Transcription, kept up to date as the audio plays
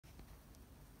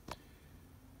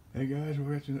Hey guys,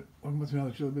 welcome back to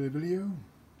another chill bit video.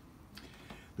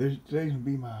 Today's gonna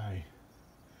be my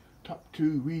top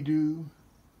 2 redo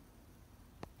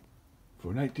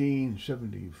for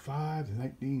 1975 to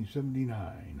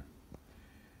 1979,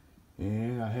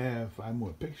 and I have 5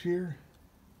 more picks here.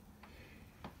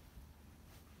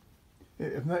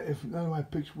 If none of my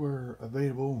picks were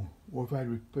available, or if I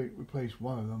had replaced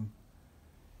one of them,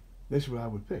 this is what I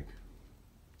would pick.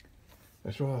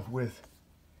 Let's start off with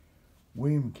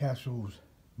William Castle's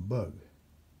Bug.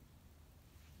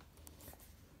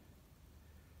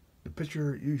 The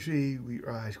picture you see with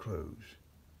your eyes closed.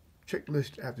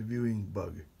 Checklist after viewing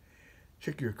Bug.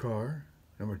 Check your car.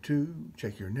 Number 2,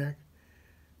 check your neck.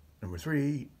 Number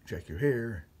 3, check your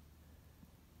hair.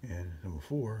 And number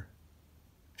 4,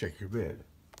 check your bed.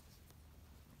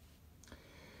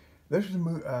 This is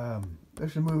a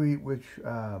movie which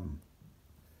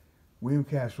William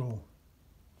Castle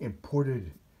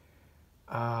imported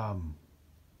I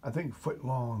think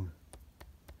foot-long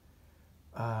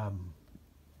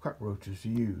cockroaches to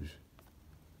use.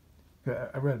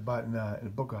 I read about it in a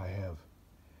book I have,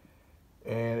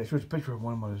 and it shows a picture of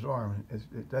one of them on his arm.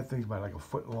 That thing's about like a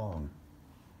foot long.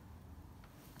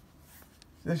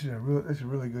 This is a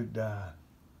really good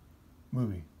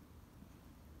movie.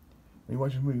 When you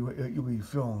watch this movie, you'll be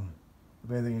feeling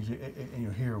if anything is in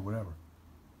your hair or whatever.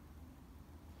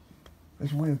 This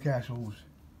is William Castle's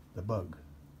The Bug.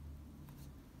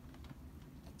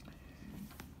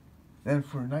 Then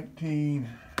for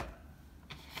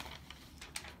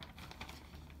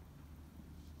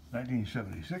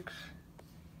 1976,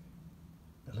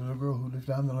 The Little Girl Who Lives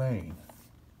Down the Lane.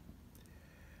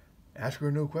 Ask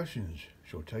her no questions,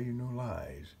 she'll tell you no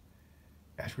lies.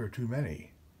 Ask her too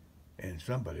many, and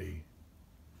somebody.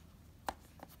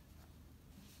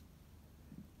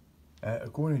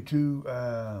 According to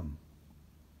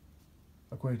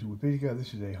Wikipedia,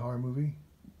 this is a horror movie.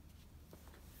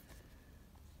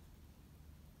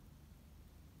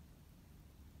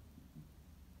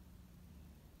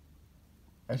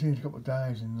 I've seen it a couple of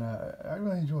times, and I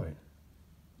really enjoy it.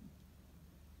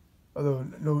 Although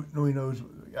nobody knows,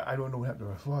 I don't know what happened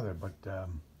to her father, but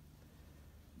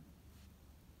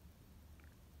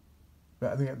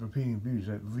I think after repeating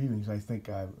viewings, I think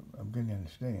I'm getting to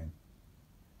understand.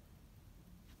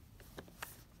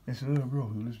 It's a little girl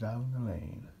who lives down the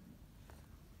lane.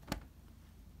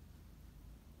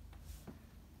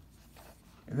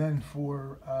 And then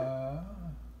for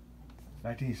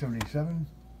 1977,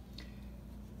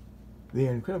 The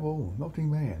Incredible Melting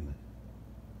Man.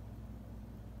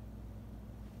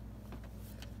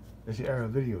 That's the Arrow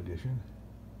Video Edition.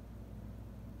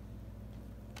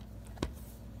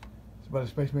 It's about a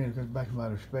spaceman who comes back from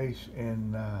outer space,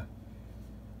 and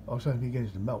all of a sudden he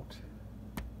begins to melt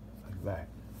like that.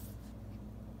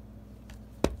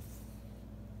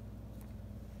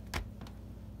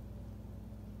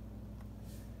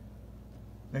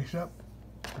 Next up,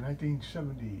 for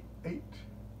 1978,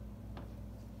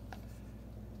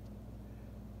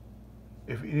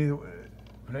 for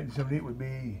 1978 would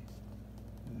be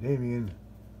Damien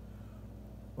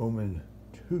Omen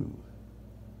 2.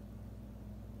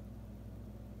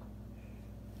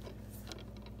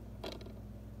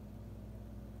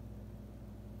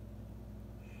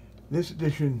 This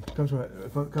edition comes from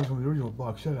the original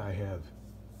box set I have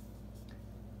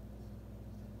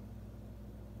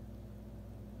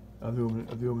of the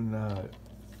Omen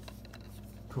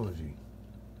trilogy,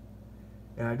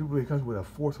 and I do believe it comes with a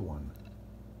 4th one,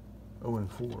 Omen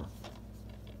 4.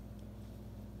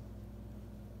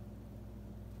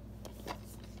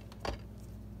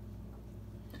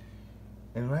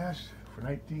 And last, for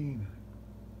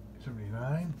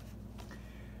 1979,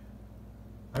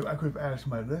 I could have added to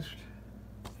my list,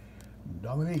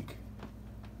 Dominique.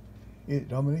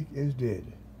 Dominique is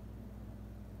dead.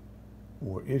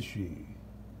 Or is she?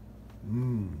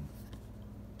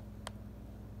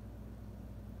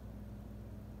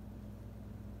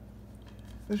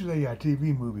 This is a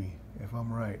TV movie, if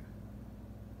I'm right.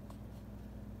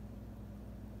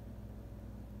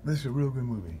 This is a real good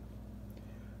movie.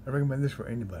 I recommend this for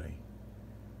anybody.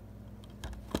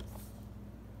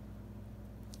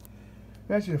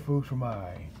 That's it, folks, for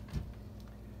my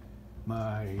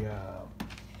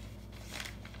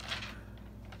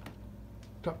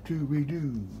top 2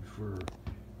 redos for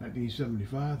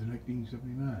 1975 to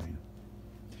 1979.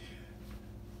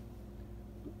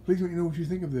 Please let me know what you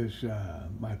think of this,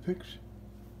 my picks.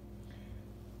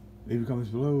 Leave your comments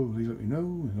below, please let me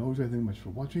know, and always thank you much for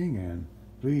watching, and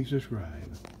please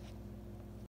subscribe.